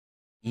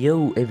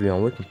Yo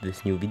everyone, welcome to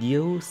this new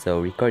video.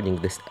 So recording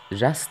this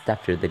just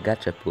after the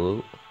gacha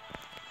pull.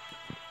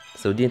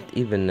 So didn't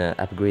even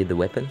upgrade the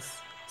weapons.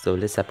 So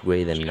let's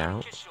upgrade them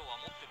now.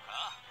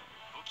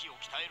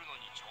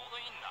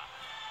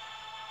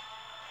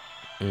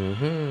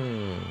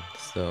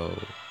 So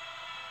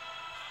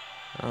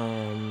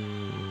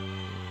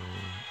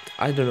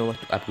I don't know what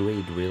to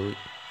upgrade really,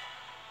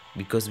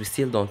 because we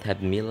still don't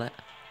have Mila.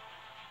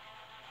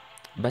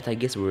 But I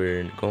guess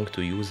we're going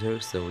to use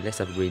her, so let's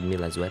upgrade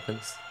Mila's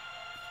weapons.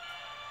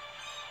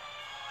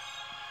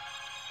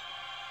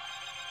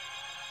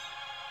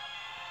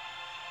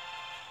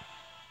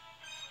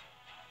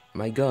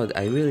 My god,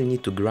 I really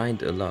need to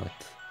grind a lot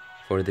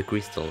for the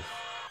crystals.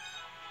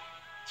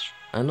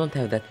 I don't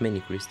have that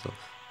many crystals.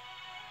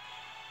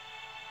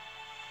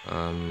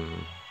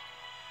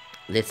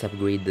 Let's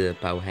upgrade the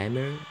Pow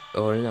Hammer,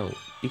 or no,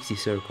 Pixie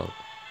Circle.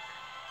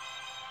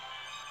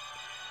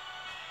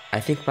 I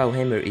think Pow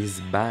Hammer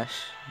is Bash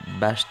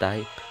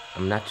type,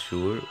 I'm not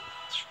sure.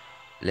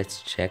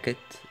 Let's check it.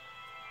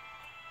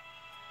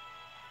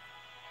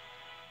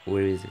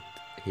 Where is it?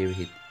 Here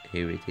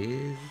it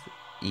is.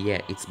 Yeah,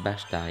 it's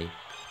Bash type.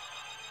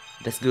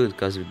 That's good,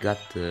 because we got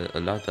a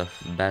lot of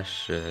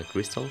Bash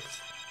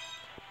crystals.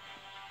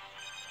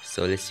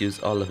 So let's use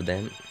all of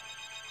them.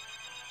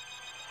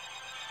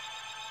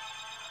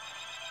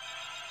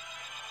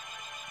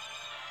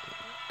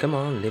 Come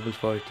on, level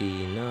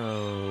 40,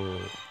 no.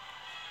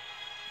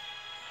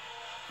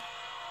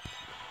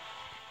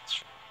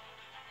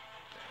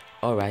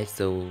 Alright,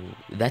 so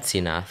that's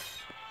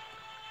enough.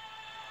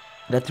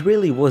 That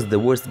really was the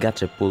worst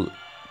gacha pull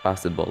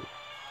possible,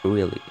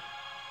 really.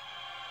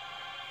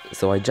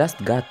 So I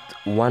just got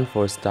 1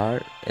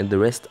 4-star and the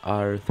rest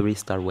are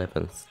 3-star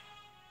weapons.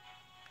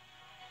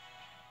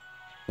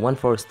 1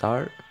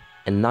 4-star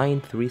and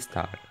 9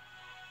 3-star.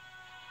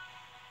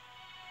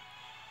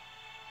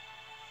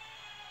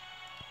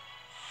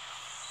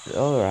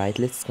 Alright,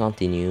 let's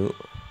continue.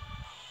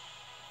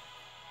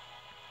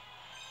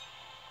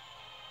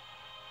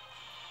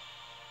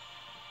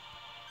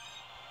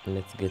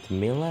 Let's get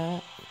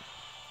Mila.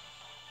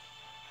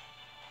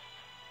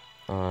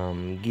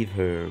 Give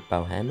her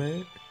Pow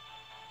Hammer.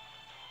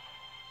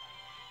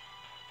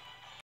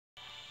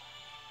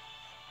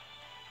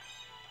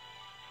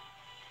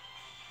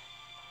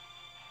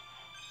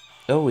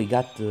 Oh, we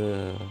got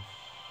a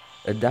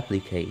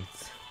duplicate.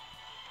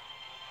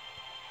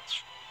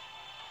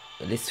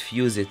 Let's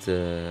fuse it,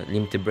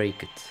 limit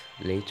break it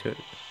later.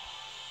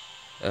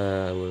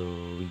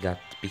 We got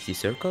Pixie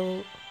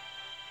Circle.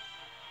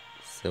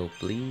 So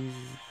please,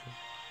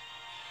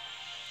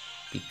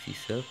 Pixie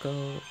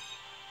Circle.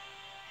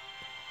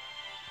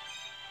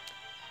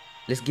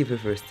 Let's give her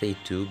first aid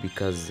too,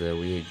 because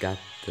we got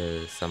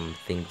some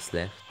things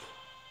left.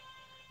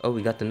 Oh,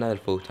 we got another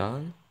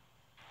photon.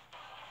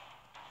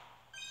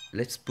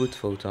 Let's put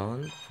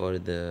photon for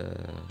the...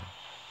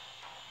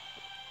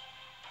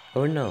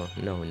 Oh no,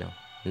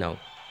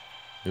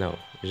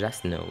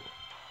 just no.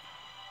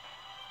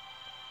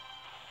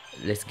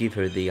 Let's give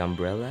her the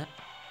umbrella.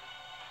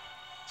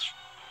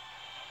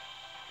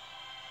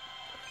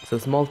 So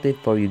small tip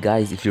for you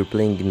guys, if you're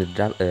playing in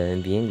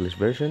the English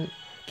version,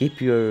 keep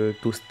your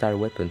 2-star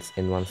weapons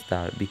in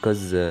 1-star,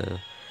 because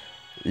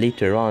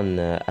later on,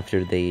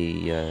 after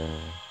they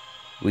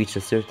reach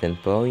a certain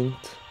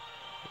point,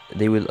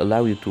 they will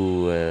allow you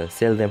to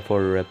sell them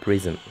for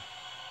prism,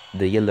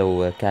 the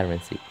yellow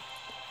currency.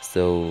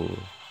 So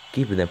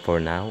keep them for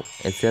now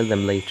and sell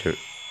them later.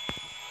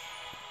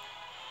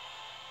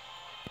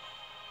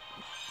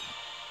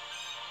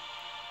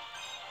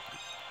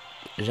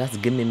 Just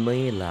give me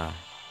Mila.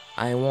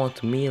 I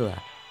want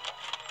Mila.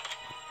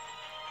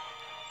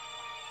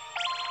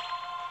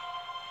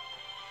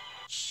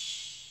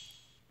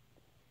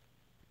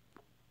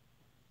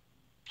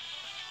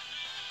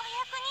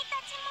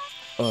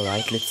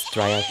 Alright, let's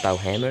try out Pow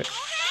Hammer.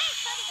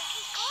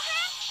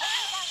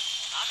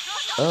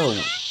 Oh,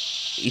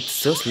 it's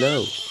so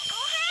slow.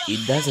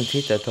 It doesn't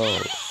hit at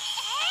all.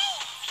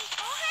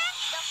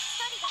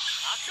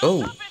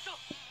 Oh,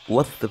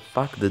 what the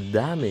fuck, the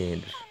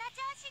damage?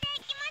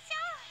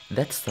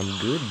 That's some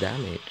good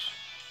damage.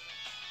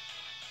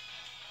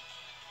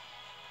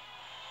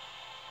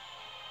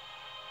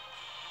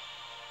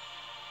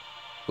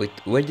 Wait,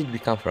 where did we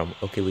come from?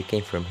 Okay, we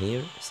came from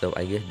here, so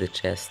I guess the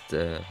chest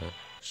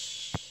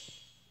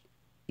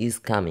is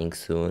coming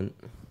soon.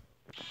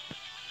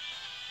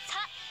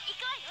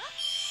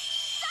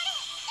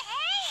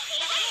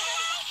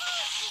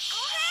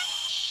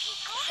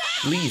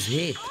 Please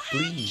hit,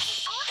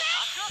 please.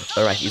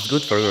 Alright, it's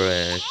good for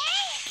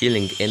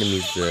killing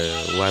enemies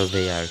while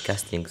they are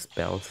casting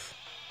spells.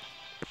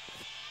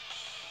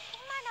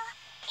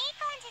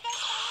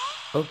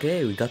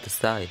 Okay, we got a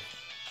scythe.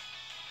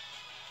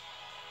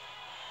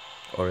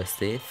 Or a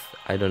scythe,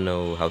 I don't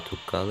know how to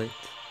call it.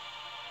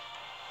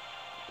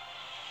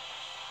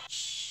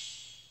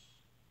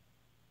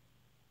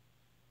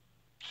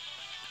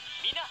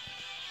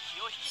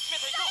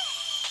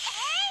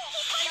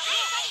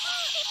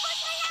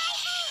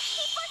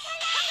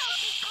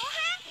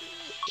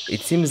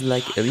 It seems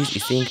like Elise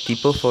is saying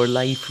TEEPO for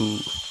LIFU.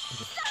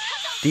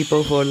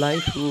 TEEPO for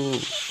LIFU.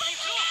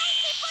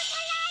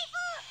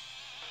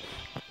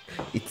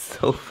 It's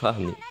so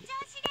funny.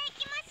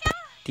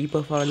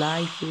 TEEPO for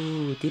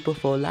LIFU. TEEPO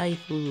for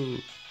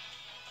LIFU.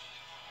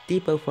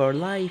 TEEPO for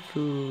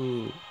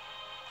LIFU.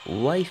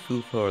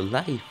 Waifu for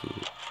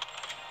LIFU.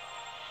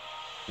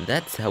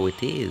 That's how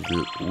it is.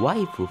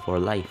 Waifu for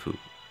LIFU.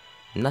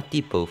 Not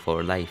TEEPO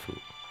for LIFU.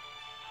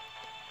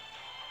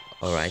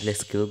 Alright,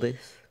 let's kill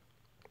this.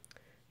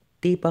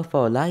 TEEPO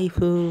for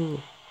LIFU.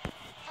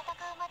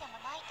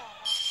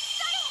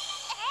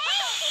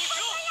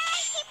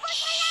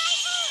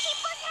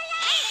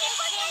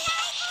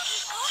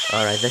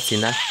 Alright, that's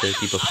enough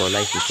TEEPO for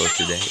LIFU for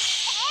today.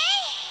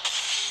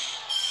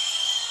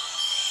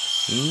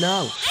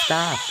 No,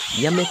 stop!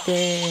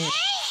 Yamete!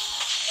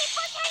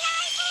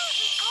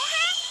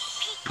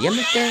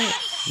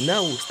 Yamete!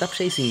 No, stop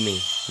chasing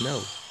me.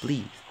 No,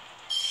 please.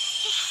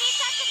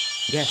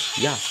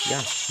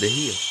 Yes, the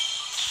heal.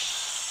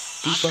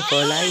 TEEPO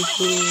for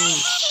LIFU.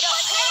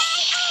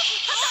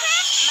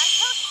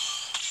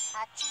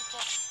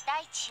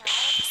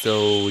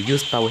 So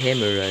use power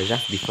hammer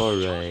just before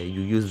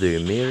you use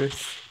the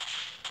mirrors,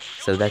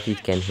 so that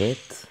it can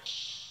hit.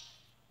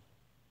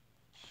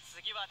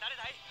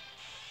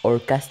 Or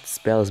cast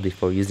spells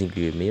before using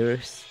your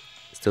mirrors,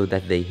 so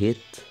that they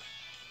hit.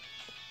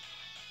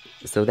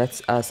 So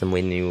that's awesome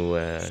when you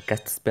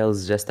cast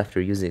spells just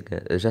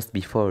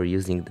before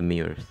using the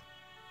mirrors.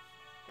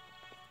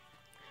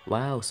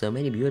 Wow, so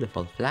many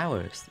beautiful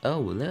flowers. Oh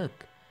look,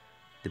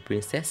 the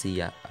princesses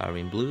are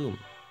in bloom.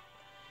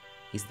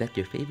 Is that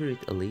your favorite,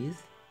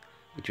 Elise?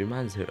 It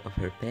reminds her of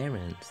her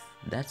parents.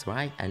 That's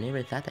right, I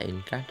never thought I'd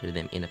encounter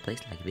them in a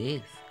place like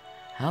this.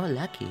 How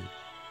lucky.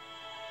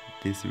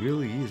 This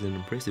really is an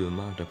impressive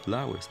amount of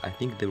flowers. I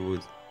think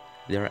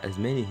there are as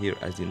many here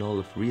as in all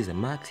of Riza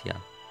Maxia.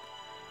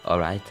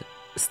 Alright,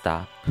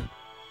 stop.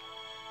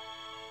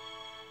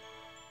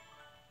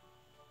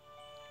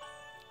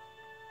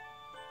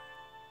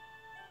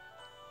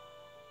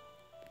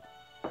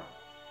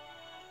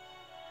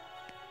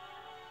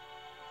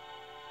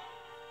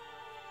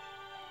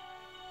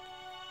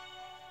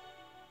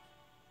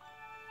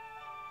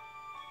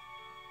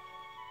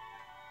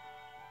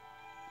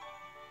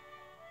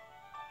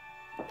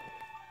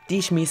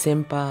 Teach me,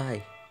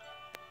 senpai.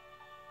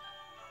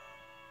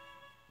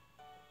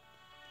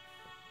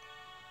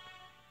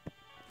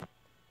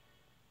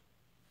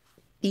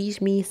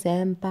 Teach me,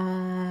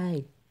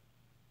 senpai.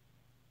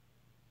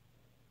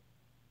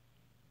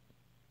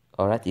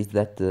 Alright, is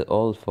that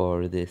all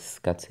for this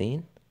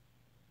cutscene?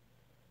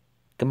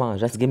 Come on,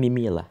 just give me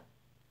Mila.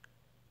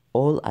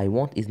 All I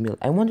want is Mila.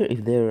 I wonder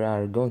if there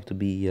are going to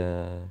be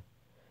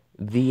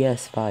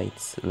VS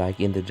fights like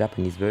in the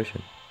Japanese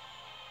version.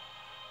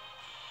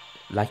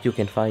 Like you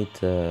can fight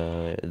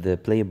the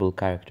playable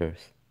characters.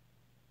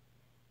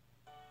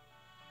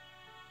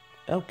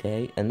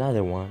 Okay,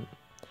 another one.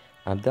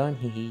 I'm done,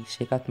 hehe.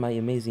 Check out my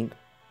amazing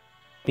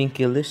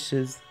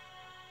Pinkylicious.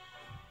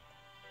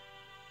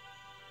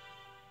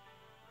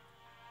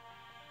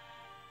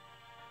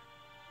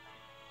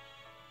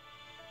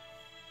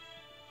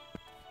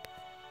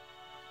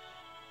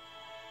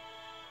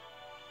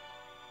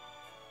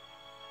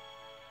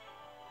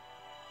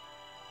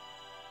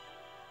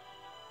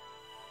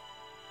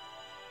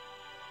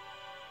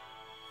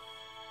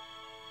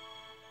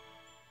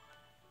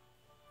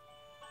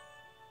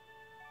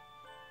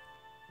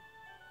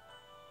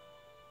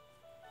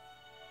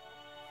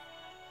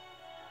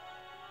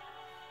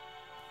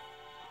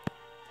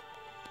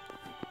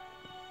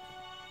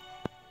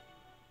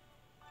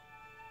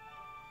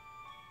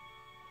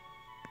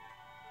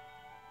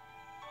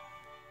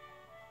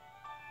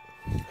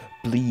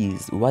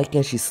 Please, why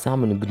can't she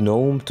summon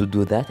Gnome to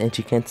do that and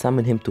she can't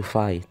summon him to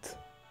fight?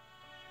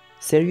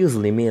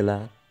 Seriously,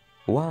 Mila,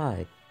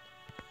 why?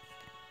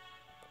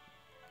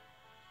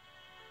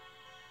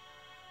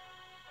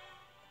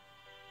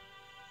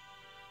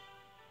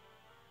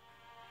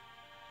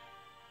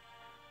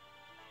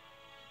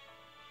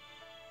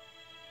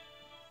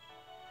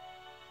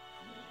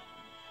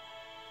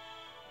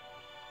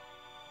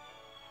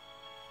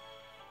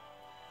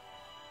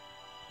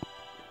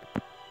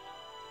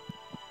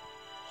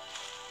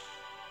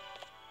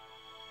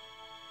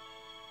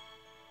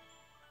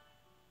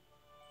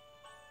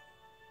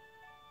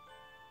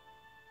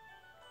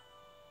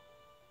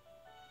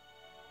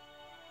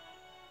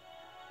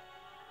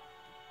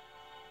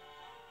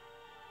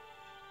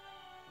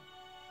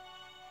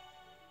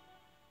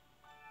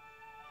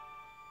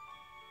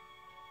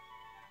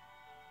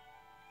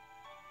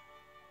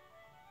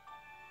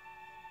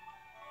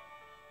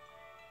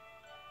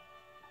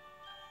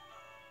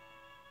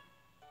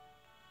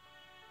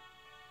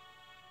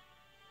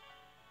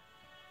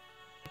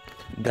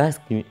 Guys,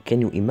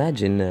 can you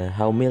imagine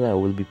how Mila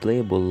will be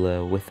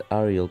playable with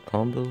aerial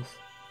combos?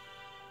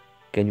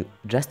 Can you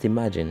just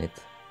imagine it?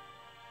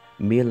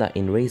 Mila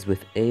in race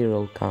with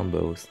aerial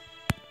combos.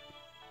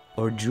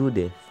 Or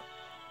Judith.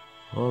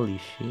 Holy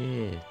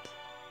shit.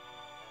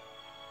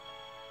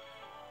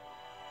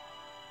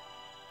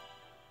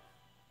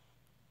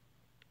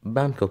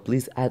 Bamco,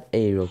 please add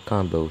aerial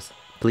combos,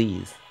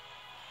 please.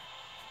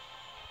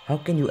 How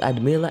can you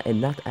add Mela and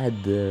not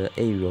add the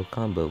aerial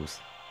combos?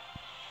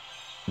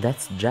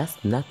 That's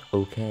just not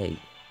okay.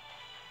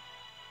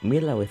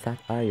 Mela without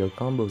aerial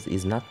combos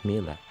is not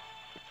Mela.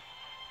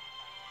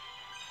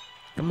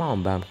 Come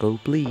on, Bamco,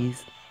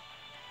 please.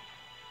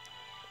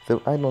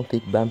 So I don't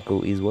think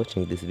Bamco is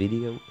watching this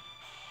video.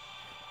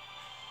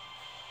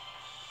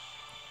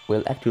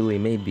 Well, actually,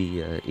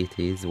 maybe it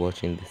is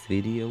watching this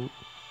video.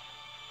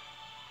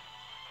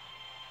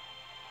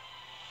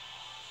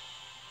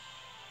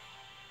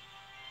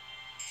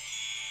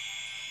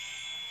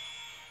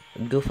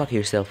 Go fuck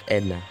yourself,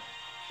 Edna.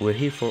 We're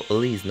here for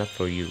Elise, not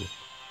for you.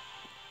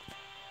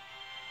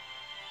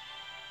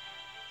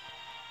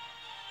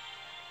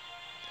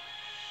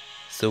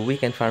 So we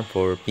can farm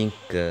for pink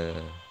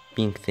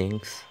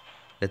things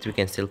that we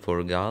can sell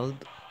for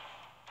gold.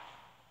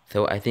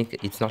 So I think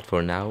it's not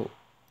for now.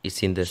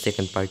 It's in the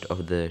second part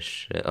of the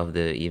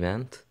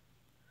event.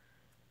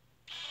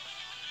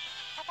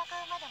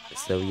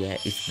 So yeah,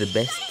 it's the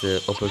best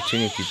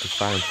opportunity to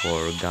farm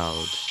for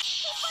gold.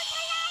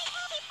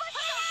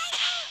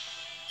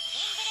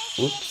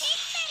 Oops.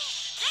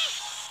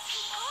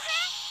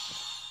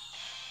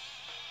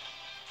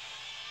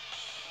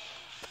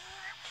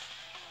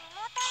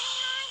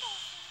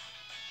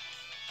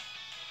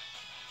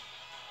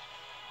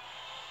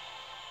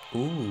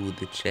 Ooh,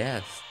 the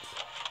chest.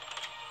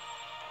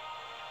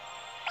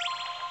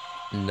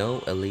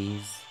 No,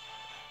 Elise.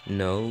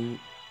 No.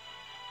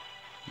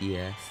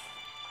 Yes.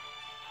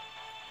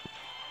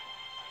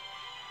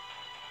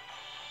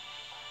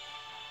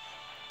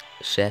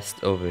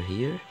 Chest over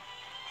here.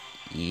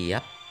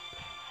 Yep.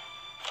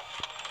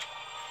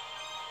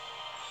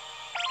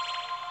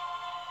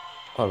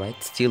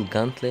 Alright, steel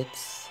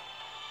gauntlets.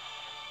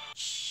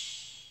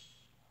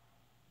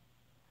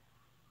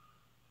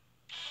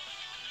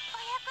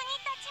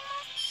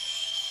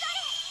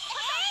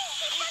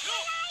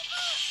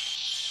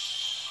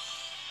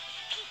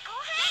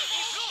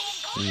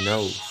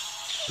 No.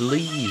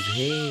 Please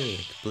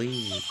hit,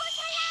 please.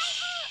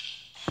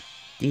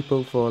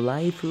 TEEPO for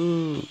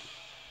LIFU.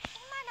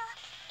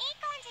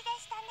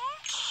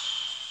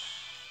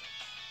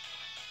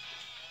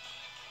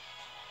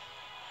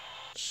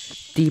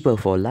 TEEPO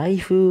for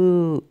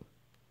LIFU.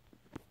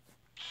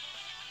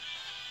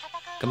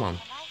 Come on.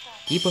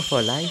 TEEPO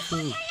for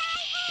LIFU.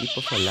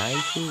 TEEPO for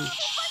LIFU.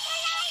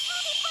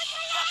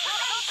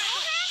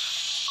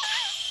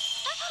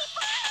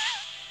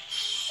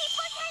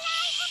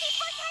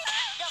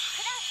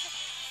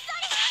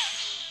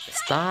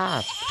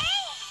 Stop.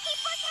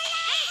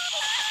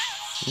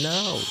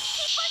 No.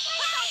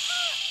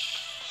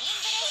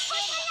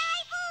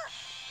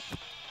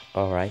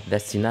 Alright,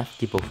 that's enough.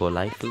 TEEPO for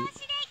LIFU.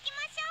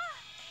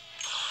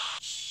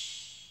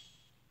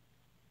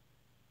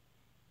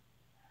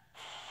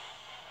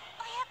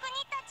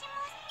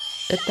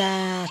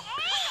 Attack!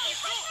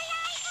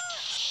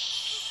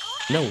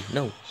 No,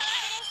 no.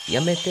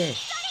 Yamete.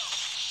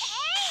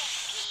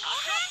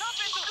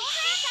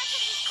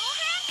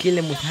 Kill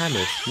him with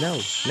hammers. No,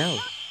 no.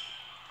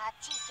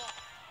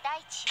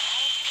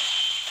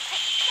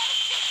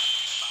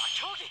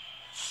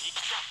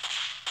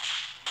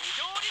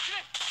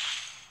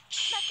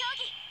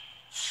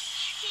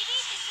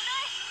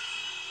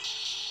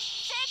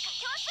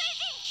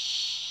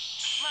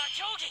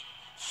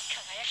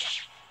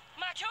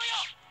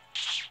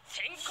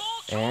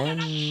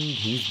 And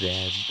he's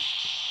dead.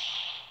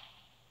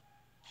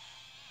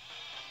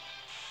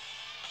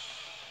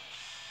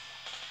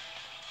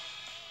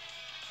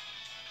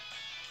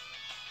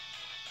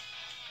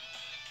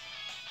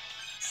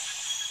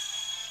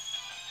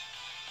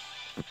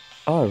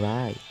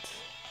 Alright.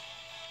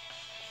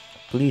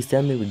 Please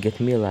tell me we get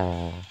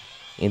Mila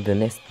in the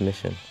next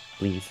mission.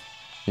 Please.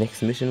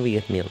 Next mission we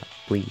get Mila.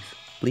 Please.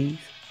 Please.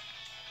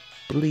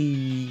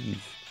 Please.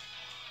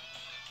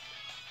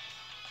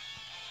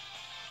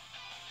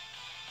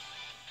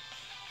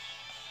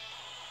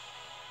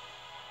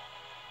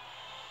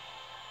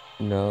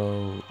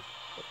 No.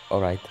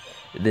 Alright.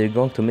 They're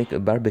going to make a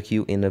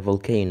barbecue in a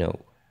volcano.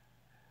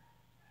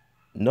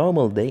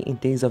 Normal day in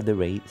days of the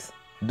raids.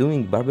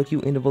 Doing barbecue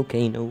in a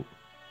volcano.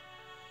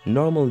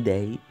 Normal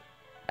day.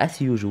 As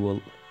usual.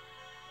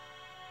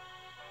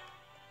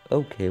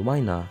 Okay, why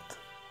not?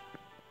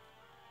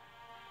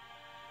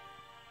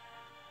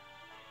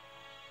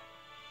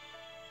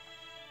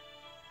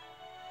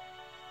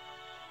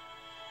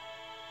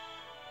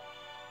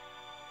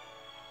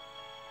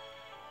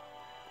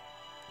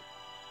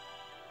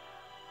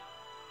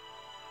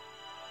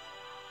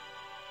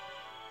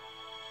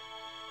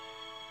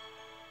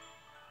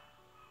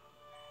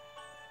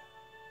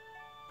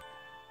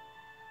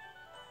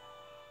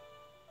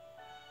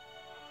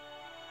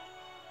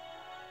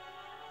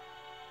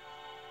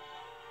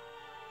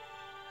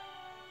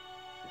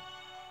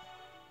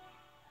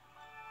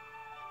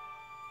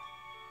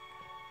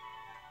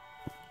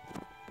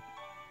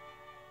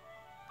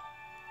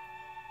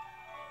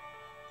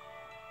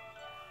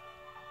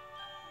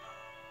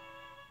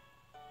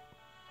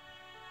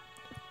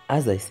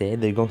 As I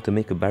said, they're going to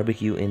make a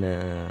barbecue in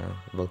a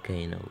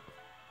volcano.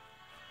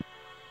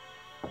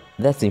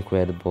 That's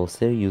incredible,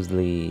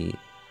 seriously.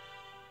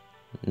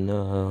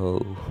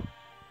 No.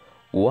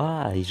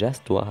 Why?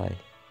 Just why?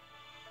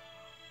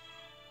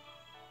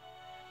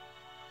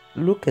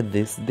 Look at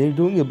this, they're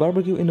doing a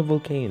barbecue in a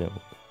volcano.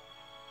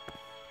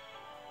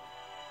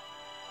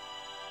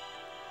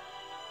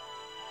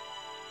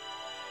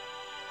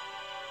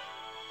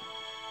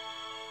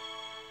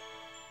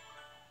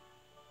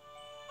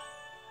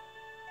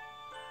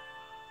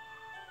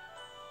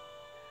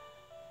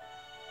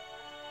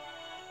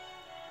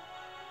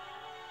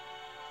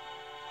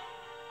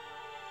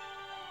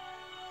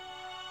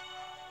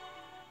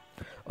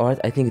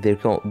 Alright, I think they're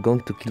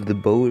going to kill the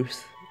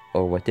boars,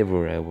 or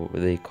whatever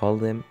they call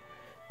them,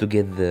 to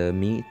get the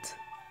meat.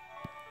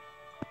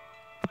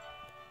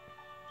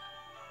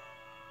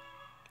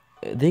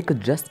 They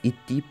could just eat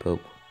TEEPO.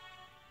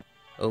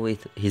 Oh wait,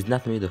 he's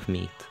not made of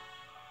meat.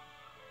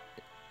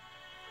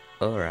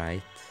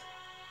 Alright.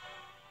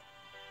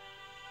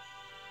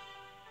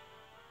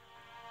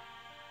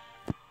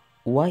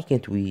 Why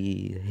can't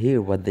we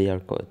hear what they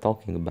are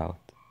talking about?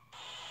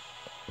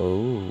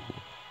 Oh,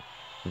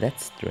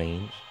 that's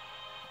strange.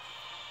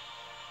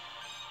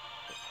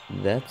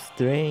 That's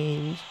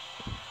strange.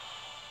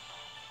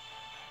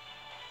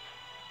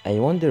 I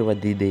wonder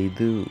what did they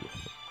do?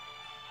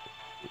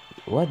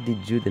 What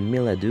did Jude and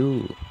Mila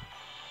do?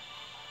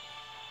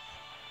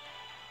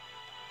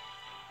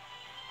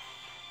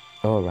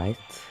 Alright,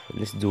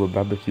 let's do a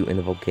barbecue in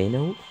a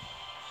volcano.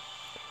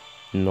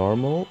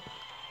 Normal.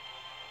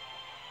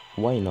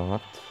 Why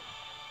not?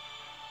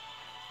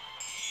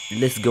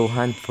 Let's go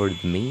hunt for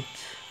the meat.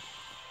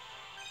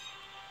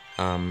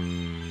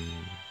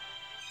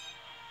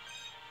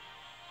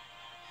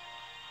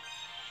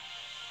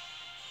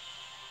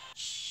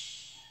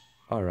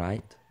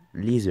 Alright,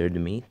 lizard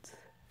meat.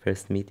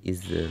 First meat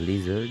is the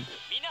lizard.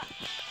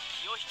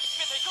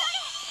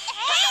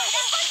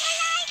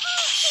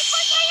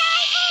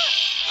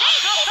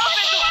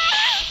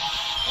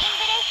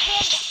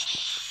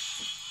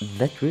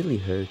 That really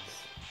hurts.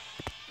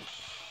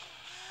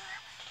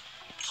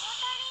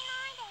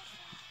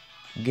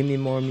 Give me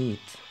more meat.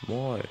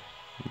 More.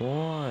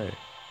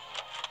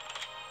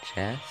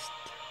 Chest.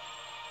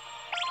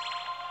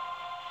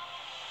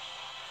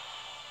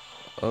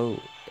 Oh,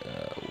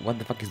 what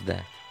the fuck is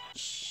that?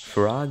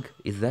 Frog?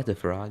 Is that a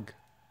frog?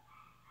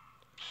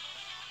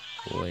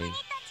 Wait.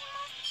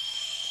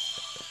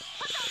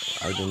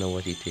 I don't know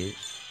what it is.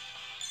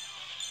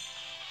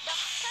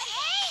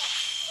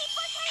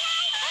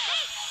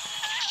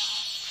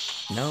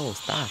 No,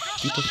 stop.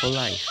 TEEPO for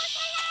life.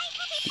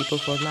 TEEPO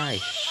for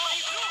life.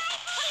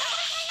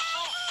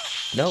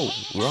 No,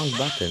 wrong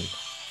button.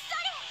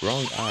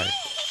 Wrong art.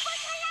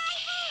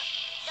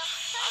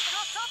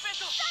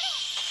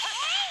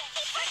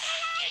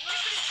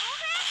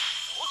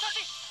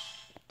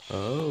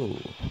 Oh,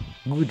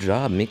 good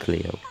job,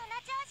 Mikleo.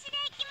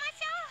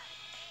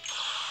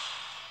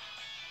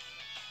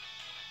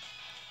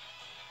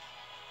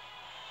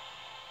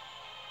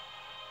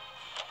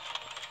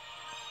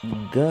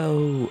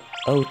 Go,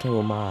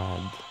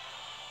 Automod.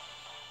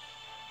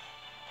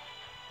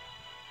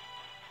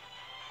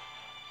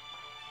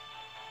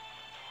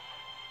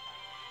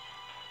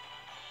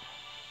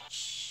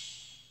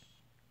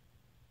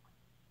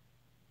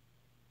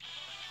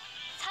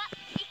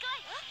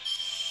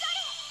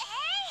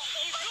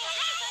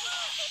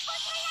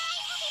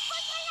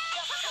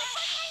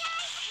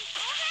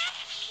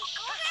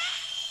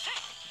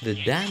 The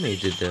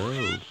damage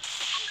though.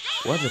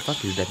 What the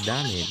fuck is that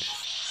damage?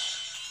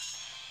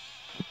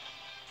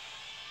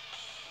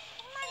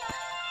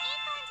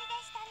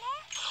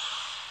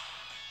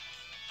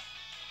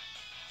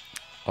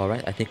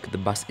 Alright, I think the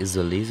boss is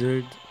a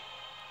lizard.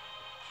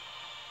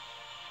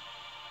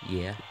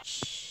 Yeah.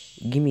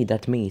 Give me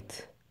that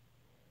meat.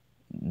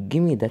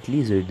 Give me that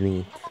lizard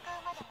meat.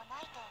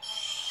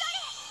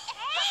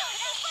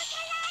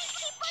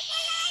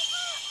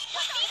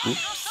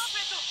 Oops.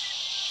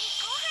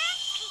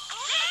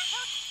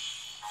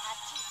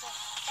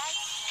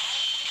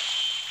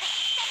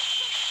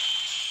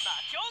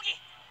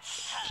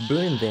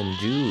 Burn them,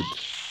 Jude.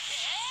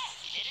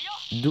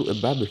 Do a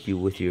barbecue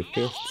with your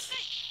fists.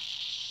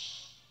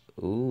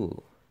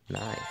 Ooh,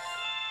 nice.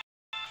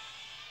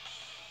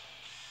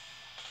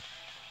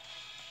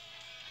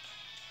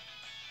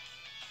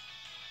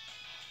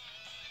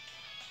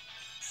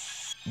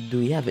 Do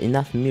we have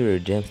enough mirror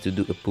gems to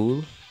do a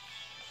pool?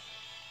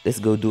 Let's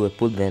go do a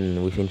pool,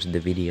 then we finish the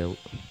video.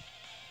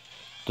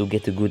 To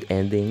get a good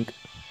ending,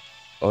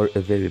 or a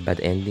very bad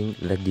ending,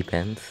 that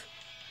depends.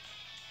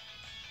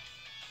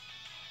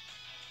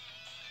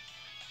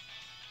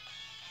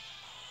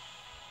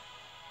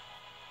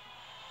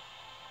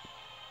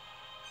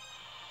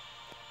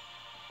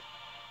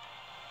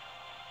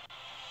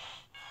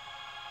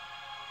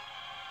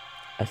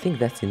 I think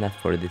that's enough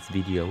for this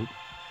video.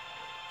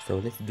 So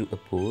let's do a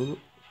poll.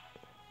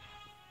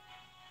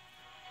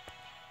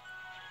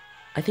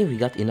 I think we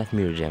got enough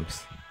mirror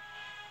gems.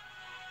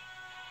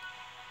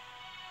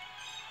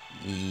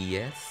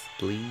 Yes,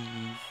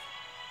 please.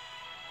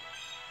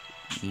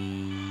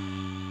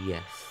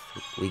 Yes,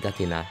 we got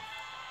enough.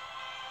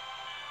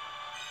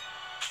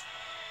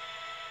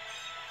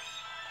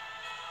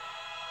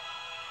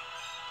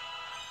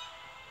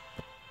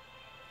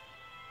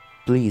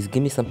 Please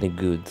give me something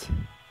good.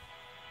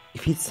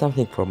 If it's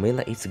something from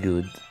Mila, it's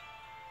good.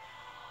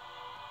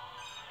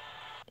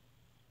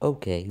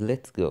 Okay,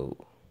 let's go.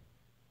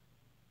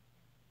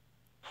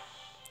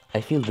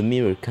 I feel the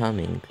mirror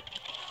coming.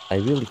 I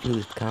really feel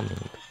it coming.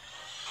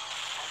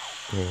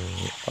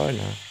 Or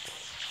not.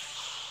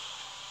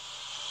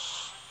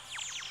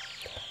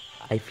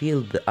 I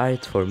feel the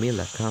art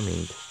formula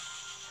coming.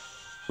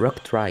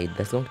 Rock Tride,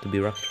 that's going to be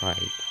Rock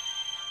Tride.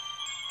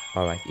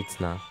 Alright,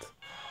 it's not.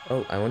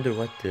 Oh, I wonder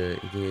what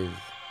it is.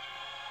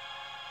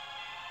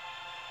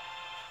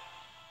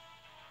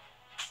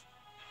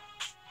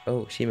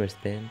 Oh, Shimmer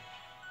Spin.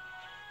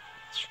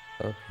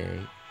 Okay.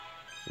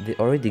 They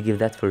already give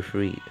that for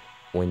free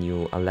when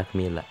you unlock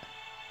Mila.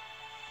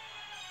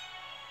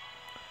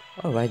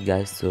 Alright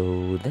guys,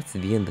 so that's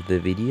the end of the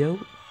video.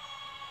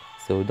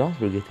 So don't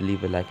forget to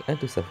leave a like and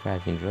to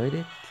subscribe if you enjoyed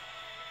it.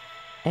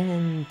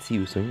 And see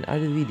you soon in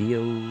other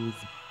videos.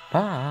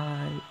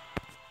 Bye!